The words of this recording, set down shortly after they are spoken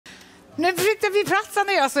Nu flyttar vi platsen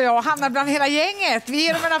nu, alltså jag hamnar bland hela gänget. Vi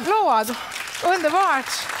ger dem en applåd. Underbart.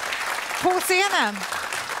 På scenen.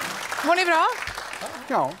 Mår ni bra?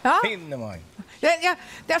 Ja.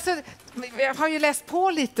 Jag har ju läst på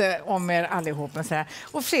lite om er allihop.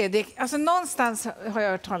 Och Fredrik, alltså någonstans har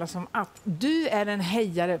jag hört talas om att du är en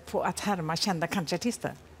hejare på att härma kända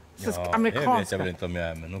countryartister. Ja, det vet jag väl inte om jag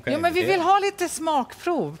är. Men vi vill ha lite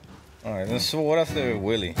smakprov. Den svåraste är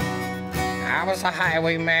Willie. I was a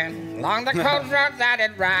highwayman, long the cold road that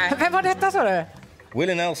it ride. Vem var detta, sa du?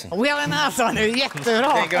 Willie Nelson. Willie Nelson, det är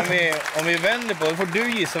jättebra. Tänk om vi vänder på det, får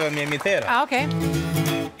du gissa vem jag imiterar. Ja, okej.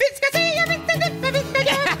 Vi ska se, jag vet inte, vi ska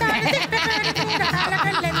göra.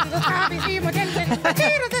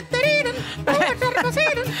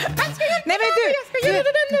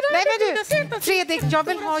 Nej men du, Fredrik, jag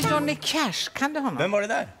vill ha Johnny Cash. Kan du honom? Vem var det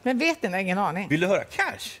där? Men vet ni, ingen aning. Vill du höra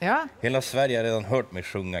Cash? Ja. Hela Sverige har redan hört mig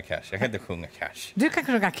sjunga Cash. Jag kan inte sjunga Cash. Du kan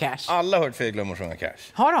sjunga Cash. Alla har hört Fredrik glömma att sjunga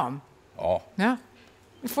Cash. Har de? Ja. Ja.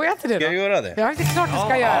 Får jag inte det då? Ska jag göra det? Ja, det är klart du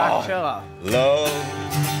ska göra. Love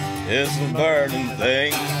is a burning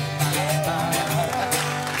thing,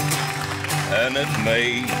 and it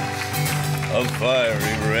makes a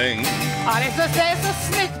fiery ring. Ja, det är så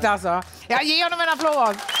snyggt alltså. Jag ger honom en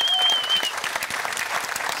applåd.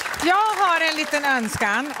 Jag har en liten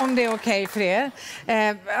önskan, om det är okej för er.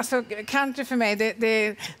 Alltså, country för mig,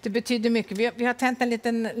 det betyder mycket. Vi har tänt en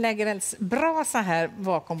liten lägereldsbrasa här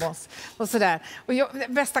bakom oss. Och sådär. Och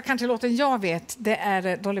bästa countrylåten jag vet, det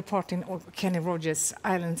är Dolly Parton och Kenny Rogers,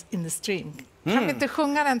 Islands in the Stream. Kan vi inte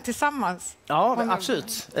sjunga den tillsammans? Ja,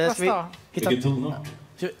 absolut. Vilken tonart?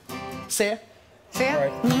 Se.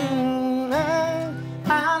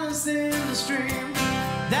 Islands in the stream,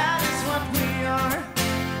 that is what we are.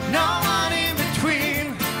 No one in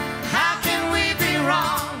between. How can we be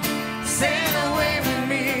wrong? Sail away with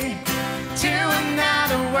me to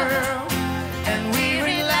another world, and we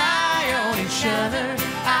rely on each other.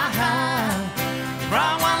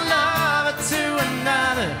 From one lover to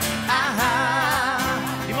another.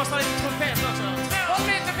 Vi måste ha lite trumpet också.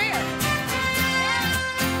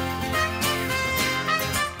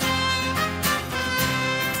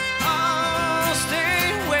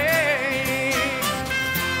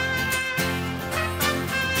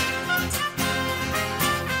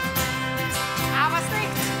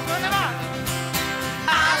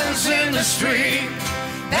 In the street,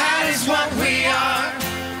 that is what we are.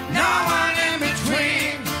 No one